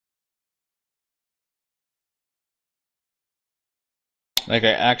Like,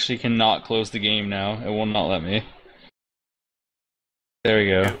 I actually cannot close the game now. It will not let me. There we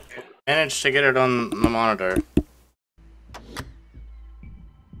go. Managed to get it on the monitor.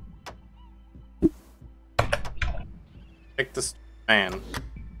 Pick this fan.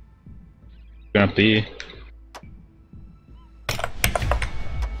 Gonna be.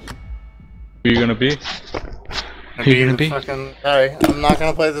 Who are you gonna be? Who are you gonna be? Fucking guy. I'm not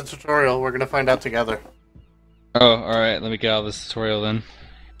gonna play the tutorial. We're gonna find out together. Oh, alright. Let me get out of this tutorial then.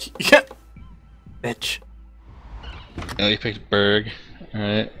 Yeah. Bitch. Oh, you picked Berg.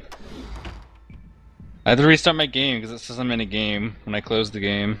 Alright. I have to restart my game because it says I'm in a game when I close the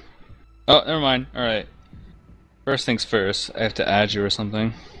game. Oh, never mind. Alright. First things first, I have to add you or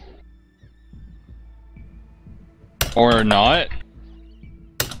something. Or not?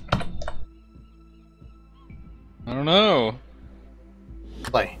 I don't know.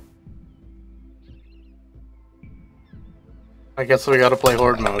 Play. I guess we gotta play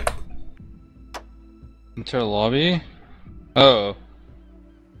Horde mode. Enter lobby? Oh.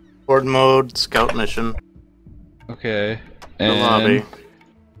 Horde mode, scout mission. Okay. The And lobby.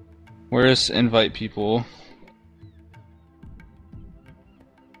 where's invite people?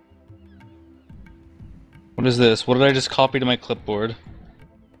 What is this? What did I just copy to my clipboard?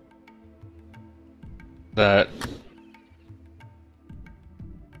 That.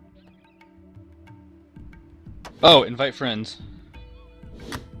 Oh, invite friends.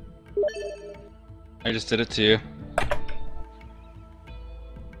 I just did it to you.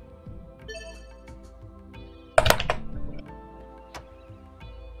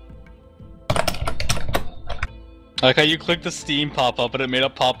 I like how you clicked the Steam pop-up, but it made a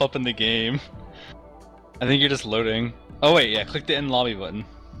pop-up in the game. I think you're just loading. Oh wait, yeah, click the in lobby button.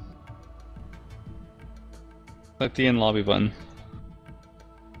 Click the in lobby button.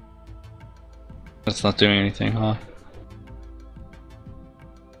 That's not doing anything, huh?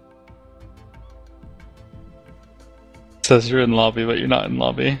 It says you're in lobby, but you're not in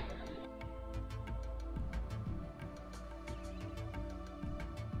lobby.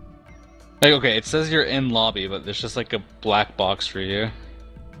 Like, okay, it says you're in lobby, but there's just like a black box for you.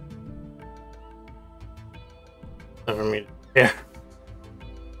 Never meet. Yeah.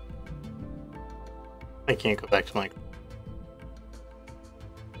 I can't go back to my.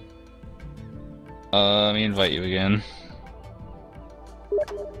 Let me invite you again.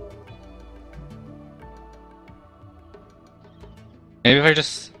 Maybe if I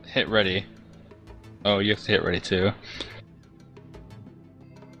just hit ready. Oh, you have to hit ready too.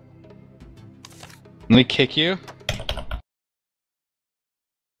 Let me kick you.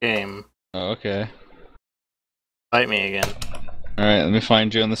 Game. Oh, okay. Fight me again. Alright, let me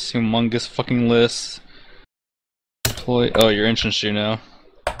find you on this humongous fucking list. Employee. Oh, you're EntranceJew now.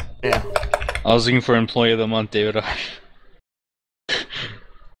 Yeah. I was looking for Employee of the Month, David.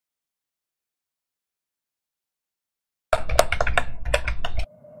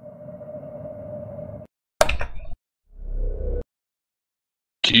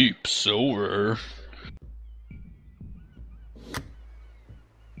 Keep sober.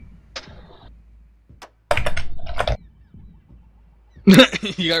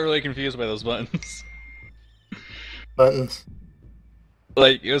 You got really confused by those buttons. Buttons.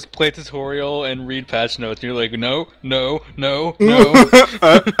 Like, it was play tutorial and read patch notes, and you're like, no, no, no, no.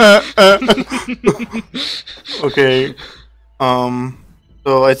 Okay.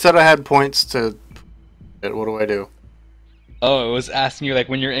 So I said I had points to. What do I do? Oh, it was asking you, like,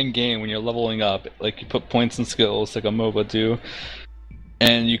 when you're in game, when you're leveling up, like, you put points and skills, like a MOBA do.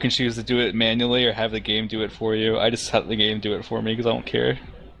 And you can choose to do it manually or have the game do it for you. I just had the game do it for me because I don't care.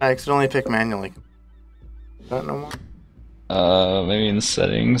 I accidentally picked manually. Not no more. Maybe in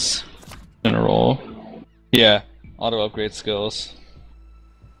settings. General. Yeah, auto upgrade skills.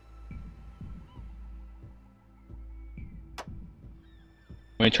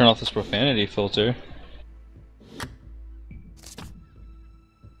 Let me turn off this profanity filter.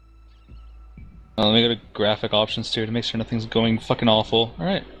 Let me go to graphic options too to make sure nothing's going fucking awful.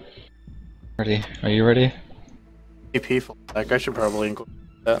 Alright. Ready? Are you ready? AP full. Like I should probably include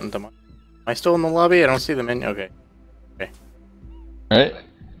that into my. Am I still in the lobby? I don't see the menu. Okay. Okay. Alright.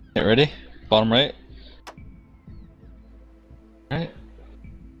 Get ready. Bottom right. Alright.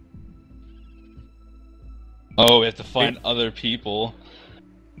 Oh, we have to find other people.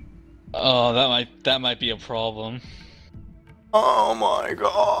 Oh, that might be a problem. Oh my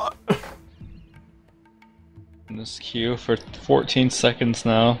god. In this queue for 14 seconds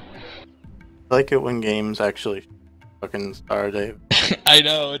now. I like it when games actually fucking star, Dave. I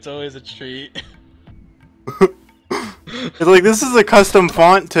know, it's always a treat. It's like, this is a custom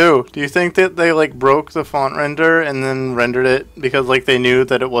font too. Do you think that they like broke the font render and then rendered it because like they knew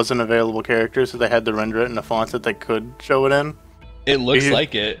that it wasn't available character, so they had to render it in a font that they could show it in? It looks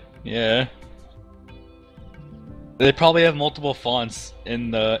like it, yeah. They probably have multiple fonts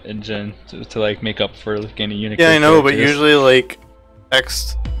in the engine to like make up for gaining Unicode. Yeah, I know, but characters. usually like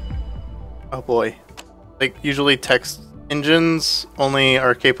text. Oh boy, like usually text engines only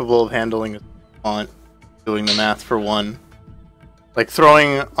are capable of handling a font, doing the math for one. Like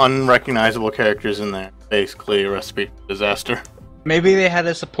throwing unrecognizable characters in there, basically a recipe for disaster. Maybe they had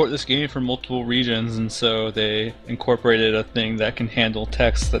to support this game for multiple regions, and so they incorporated a thing that can handle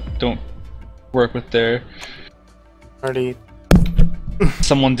text that don't work with their. Already.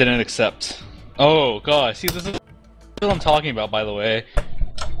 Someone didn't accept. Oh god, see, this is what I'm talking about, by the way.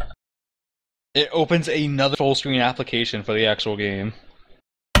 It opens another full screen application for the actual game.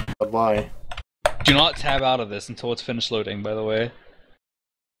 But why? Do not tab out of this until it's finished loading, by the way.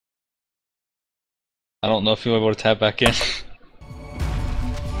 I don't know if you'll be able to tab back in.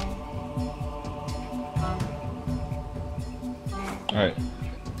 Alright.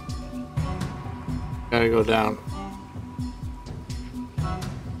 Gotta go down.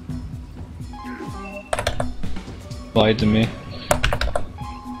 Lied to me.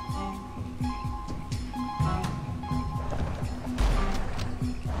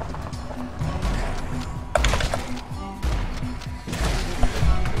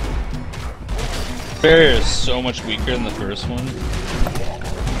 Barrier is so much weaker than the first one. I'm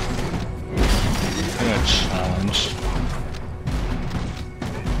gonna challenge.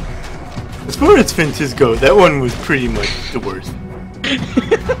 As far as fences go, that one was pretty much the worst.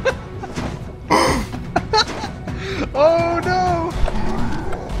 Oh no!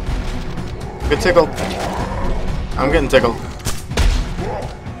 Get tickled. I'm getting tickled.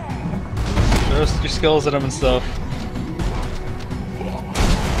 Throw your skills at him and stuff.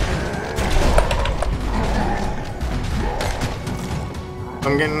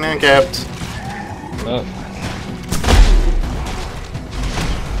 I'm getting handicapped. Oh.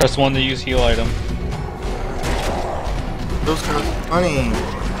 Press 1 to use heal item. Those are funny.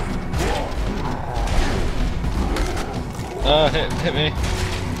 Hit me.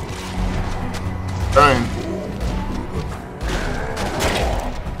 Trying.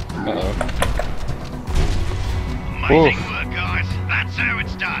 Uh-oh. Amazing work, guys. That's how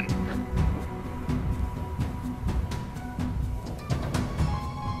it's done.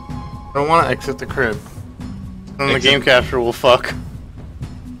 I don't want to exit the crib. Then the game capture will fuck.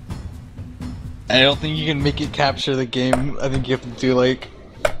 I don't think you can make it capture the game. I think you have to do like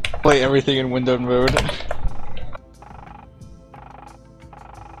play everything in windowed mode.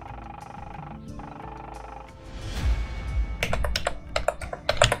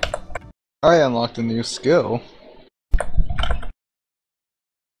 I unlocked a new skill.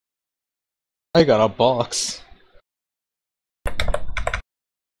 I got a box.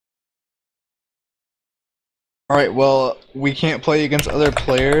 Alright, well, we can't play against other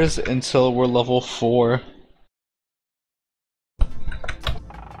players until we're level 4.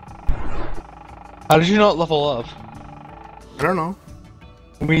 How did you not level up? I don't know.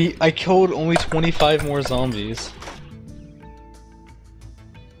 I killed only 25 more zombies.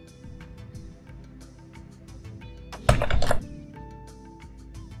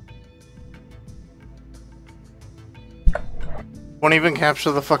 Won't even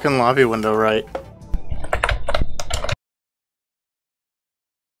capture the fucking lobby window right.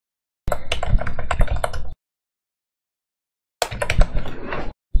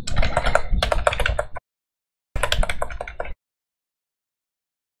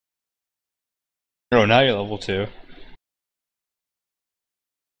 Oh, now you're level 2.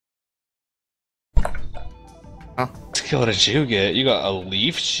 Huh? What skill did you get? You got a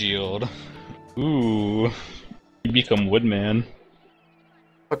leaf shield. Ooh. You become Woodman.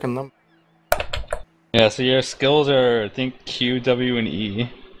 Fucking them. Yeah, so your skills are, I think, Q, W, and E.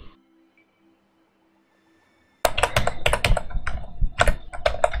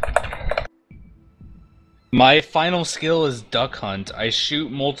 My final skill is Duck Hunt. I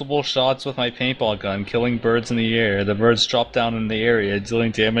shoot multiple shots with my paintball gun, killing birds in the air. The birds drop down in the area,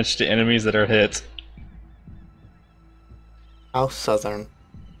 dealing damage to enemies that are hit. How southern.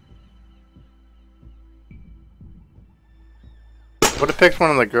 Would have picked one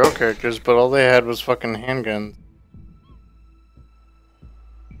of the girl characters, but all they had was fucking handguns.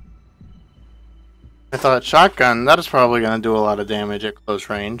 I thought shotgun, that is probably going to do a lot of damage at close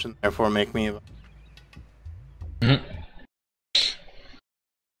range, and therefore make me...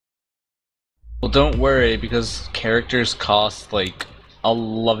 Well, don't worry, because characters cost like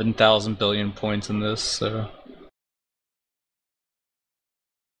 11,000 billion points in this, so...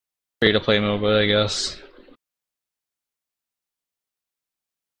 Free to play MOBA, I guess.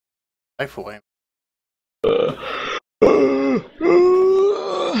 Life away.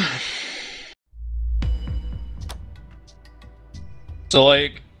 So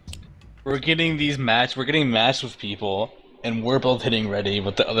like, we're getting matched with people, and we're both hitting ready,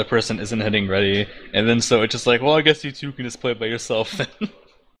 but the other person isn't hitting ready, and then so it's just like, well, I guess you two can just play by yourself then.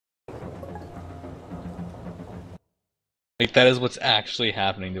 Like, that is what's actually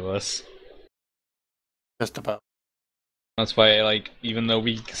happening to us. Just about. That's why, like, even though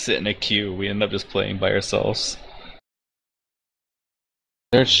we sit in a queue, we end up just playing by ourselves.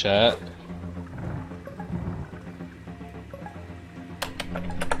 Their chat.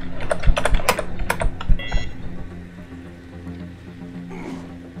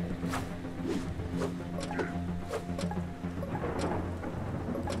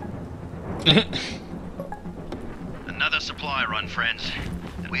 Another supply run, friends.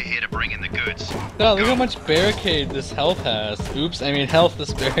 We're here to bring in the goods. God, look how much barricade this health has. Oops, I mean health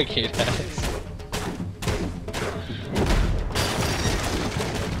this barricade has.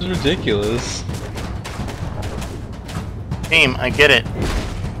 This is ridiculous. Team, I get it.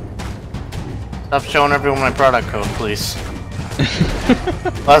 Stop showing everyone my product code, please.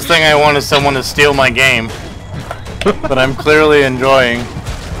 Last thing I want is someone to steal my game. But I'm clearly enjoying.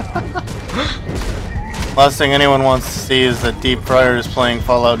 Last thing anyone wants to see is that Deep Fryer is playing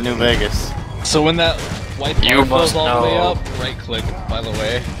Fallout New Vegas. So when that white bar goes all the way up, right click, by the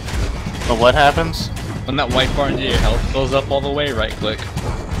way. But what happens? When that white bar into your health goes up all the way, right click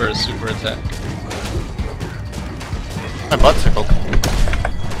for a super attack. My butt tickled.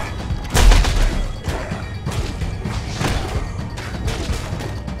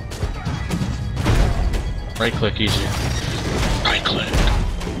 Right click easy. Right click.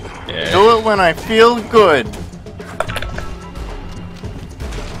 Yeah. Do it when I feel good.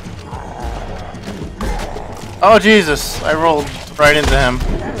 Oh Jesus, I rolled right into him.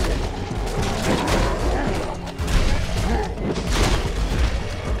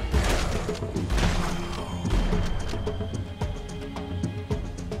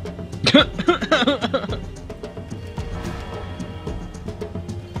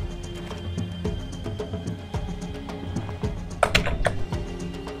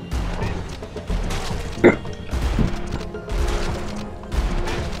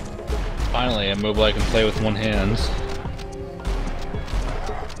 Finally, a MOBA I can play with one hand.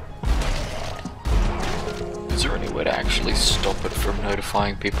 Is there any way to actually stop it from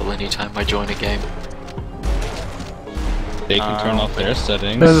notifying people anytime I join a game? They can turn off their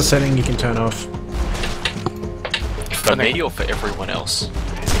settings. There's a setting you can turn off. For me or for everyone else?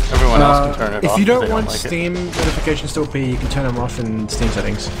 Everyone else can turn it off. If you they don't want like it. Steam notifications to appear, you can turn them off in Steam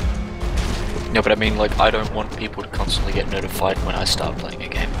settings. No, but I mean, like, I don't want people to constantly get notified when I start playing a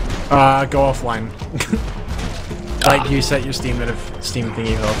game. Go offline. Like, you set your Steam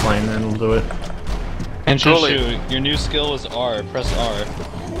thingy offline, and it'll do it. EntranceJew, your new skill is R. Press R.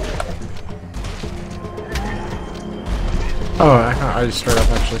 Oh, I can't. I just straight up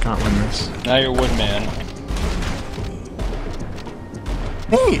actually can't win this. Now you're Woodman.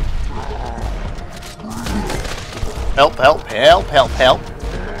 Hey! Help, help, help, help, help.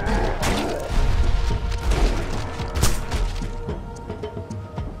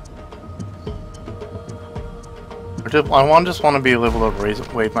 I just want to be able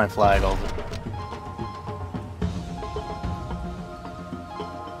to wave my flag all the time.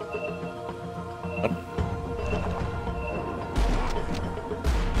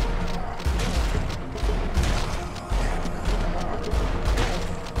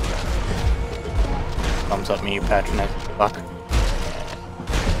 Thumbs up me, you patronizing fuck.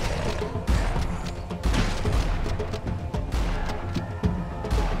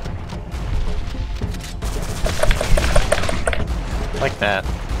 Like that.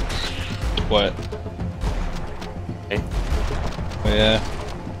 What? Okay. Oh, yeah.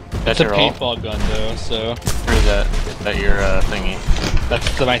 That's a paintball gun though, so... Or is that your thingy?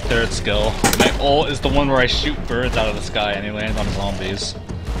 That's my third skill. My ult is the one where I shoot birds out of the sky and they land on zombies.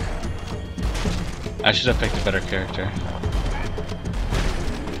 I should have picked a better character.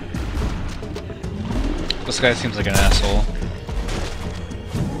 This guy seems like an asshole.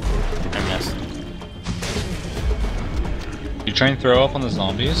 I missed. You try and throw up on the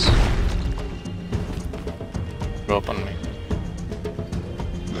zombies? Go up on me.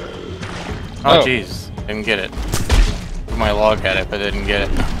 Oh jeez, didn't get it. My log had it, but didn't get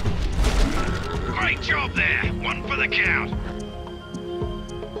it. Great job there. One for the count.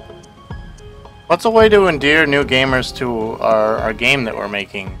 What's a way to endear new gamers to our game that we're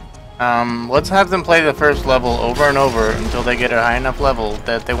making? Let's have them play the first level over and over until they get a high enough level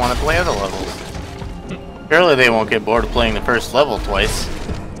that they want to play other levels. Surely they won't get bored of playing the first level twice.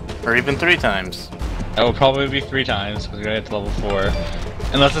 Or even 3 times. That will probably be 3 times, because we gotta get to level 4.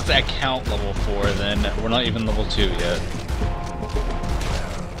 Unless it's at count level 4, then we're not even level 2 yet.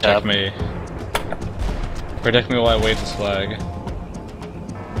 Protect me. Protect me while I wave this flag.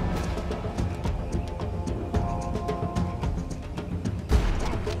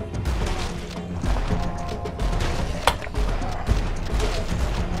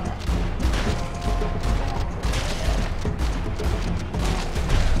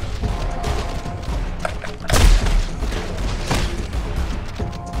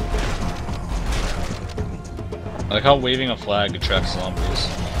 I like how waving a flag attracts zombies.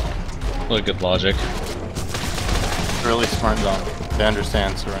 Really good logic. Really smart zone. They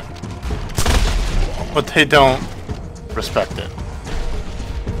understand surrender. But they don't respect it.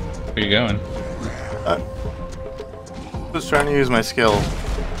 Where you going? I was trying to use my skill.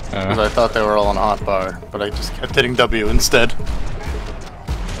 Because I thought they were all on hotbar, but I just kept hitting W instead.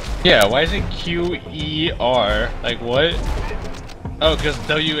 Yeah, why is it QER? Like what? Oh, because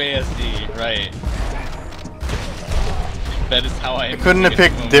WASD, right. That is how I They couldn't have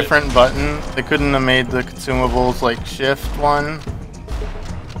picked different button. They couldn't have made the consumables like shift one.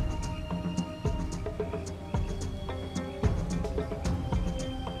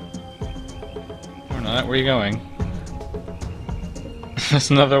 We're not. Where are you going? There's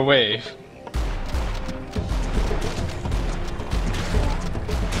another wave.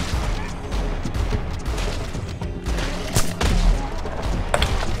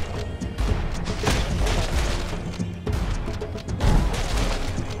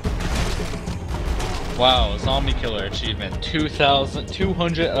 Wow, zombie killer achievement.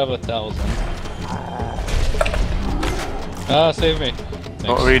 200 out of 1,000. Ah, save me. Thanks.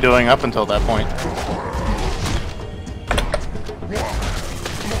 What were you doing up until that point?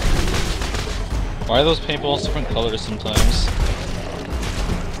 Why are those paintballs different colors sometimes?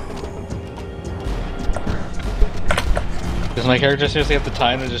 Does my character seriously have the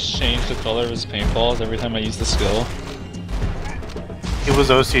time to just change the color of his paintballs every time I use the skill? He was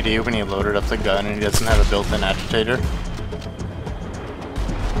OCD when he loaded up the gun and he doesn't have a built-in agitator.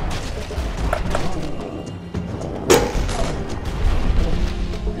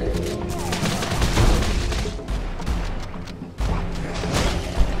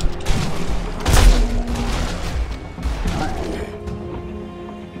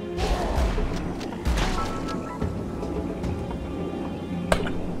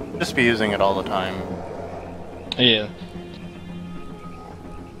 Just be using it all the time. Yeah.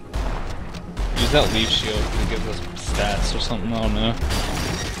 Use that leaf shield because it gives us stats or something, I don't know.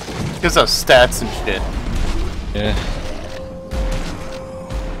 Gives us stats and shit. Yeah.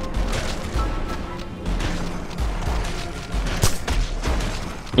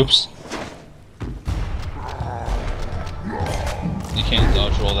 Oops. You can't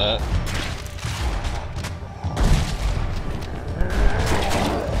dodge roll that.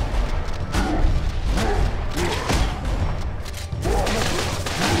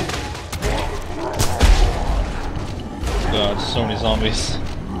 God, so many zombies.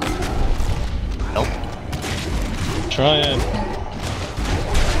 Nope. Trying.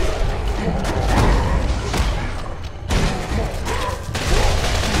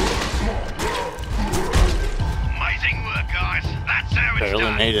 Amazing work, guys. That's how it's Barely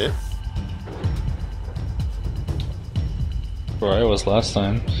done. made it. Where I was last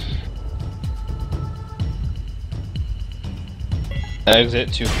time.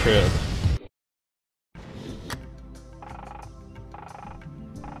 Exit to crib.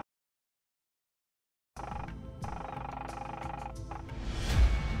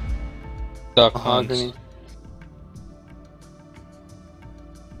 Duck hunt. Mahogany.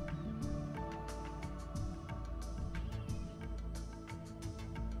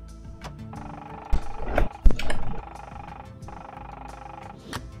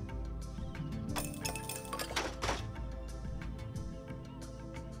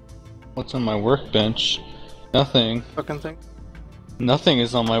 What's on my workbench? Nothing. Fucking thing. Nothing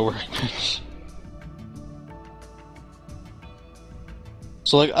is on my workbench.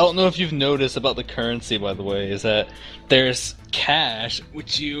 So, like, I don't know if you've noticed about the currency, by the way, is that there's cash,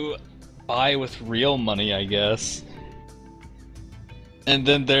 which you buy with real money, I guess. And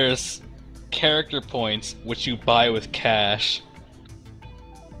then there's character points, which you buy with cash.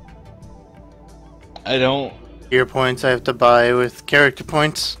 I don't... Gear points I have to buy with character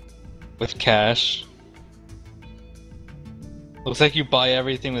points. With cash. Looks like you buy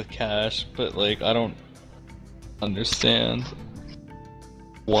everything with cash, but, like, I don't understand.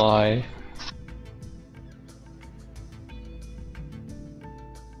 Why?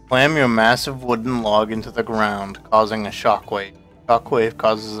 Slam your massive wooden log into the ground, causing a shockwave. Shockwave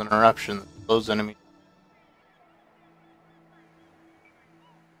causes an eruption that blows enemies.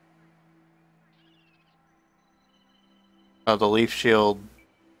 The leaf shield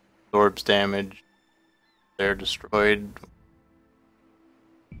absorbs damage. They're destroyed.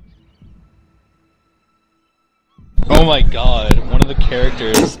 Oh my god, one of the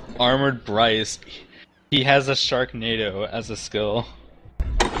characters, Armored Bryce, he has a Sharknado as a skill.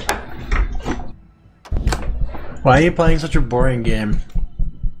 Why are you playing such a boring game?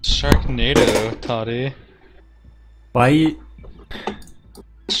 Sharknado, Toddy. Why are you...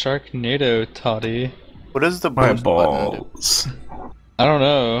 Sharknado, Toddy. What is the My boost button do? balls. I don't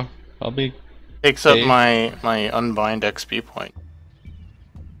know. I'll be... Takes up Hey. my unbind XP point.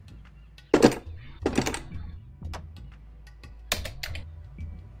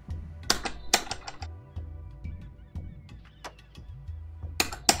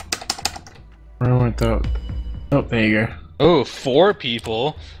 Where went that? Oh, there you go. Oh, 4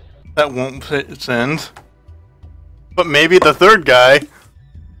 people? That won't send. But maybe the third guy.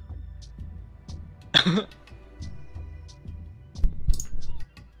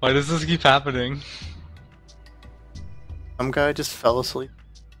 Why does this keep happening? Some guy just fell asleep.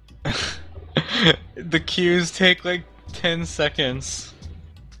 The queues take like 10 seconds.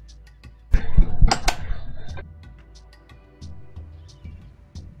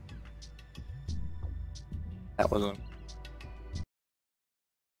 That wasn't.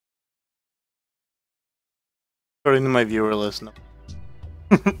 According to my viewer list, no.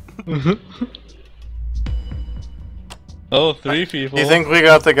 Oh, 3 people. Do you think we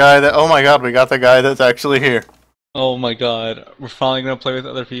got the guy that? Oh my god, we got the guy that's actually here. Oh my god, we're finally gonna play with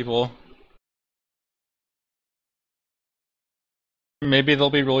other people. Maybe they'll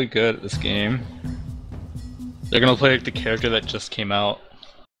be really good at this game. They're gonna play like the character that just came out.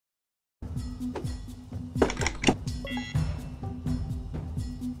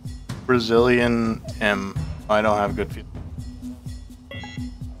 Brazilian M. I don't have good feelings.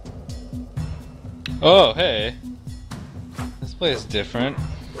 Oh, hey. This place is different.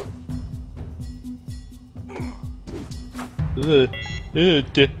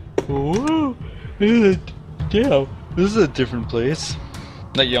 Whoa, damn, this is a different place.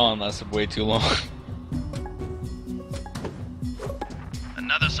 That yawn lasted way too long.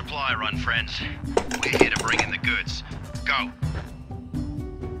 Another supply run, friends. We're here to bring in the goods. Go.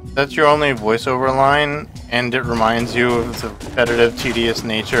 That's your only voiceover line, and it reminds you of the repetitive, tedious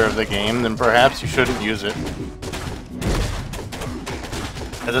nature of the game, then perhaps you shouldn't use it.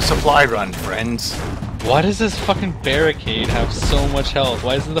 As a supply run, friends. Why does this fucking barricade have so much health?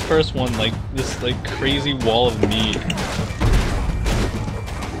 Why isn't the first one like this like crazy wall of meat?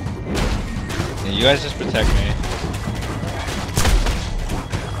 Yeah, you guys just protect me.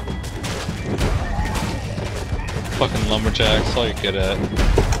 Fucking lumberjacks, that's all you're good at.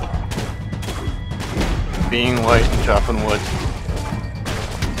 Being white and chopping wood.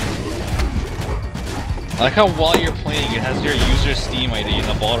 I like how while you're playing, it has your user Steam ID in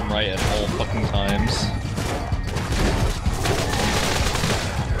the bottom right at all fucking times.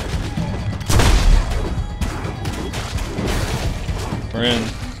 We're in.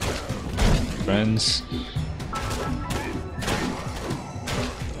 Friends.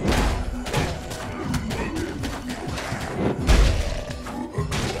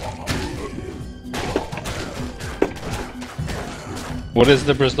 What is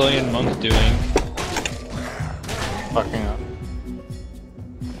the Brazilian monk doing? Fucking up.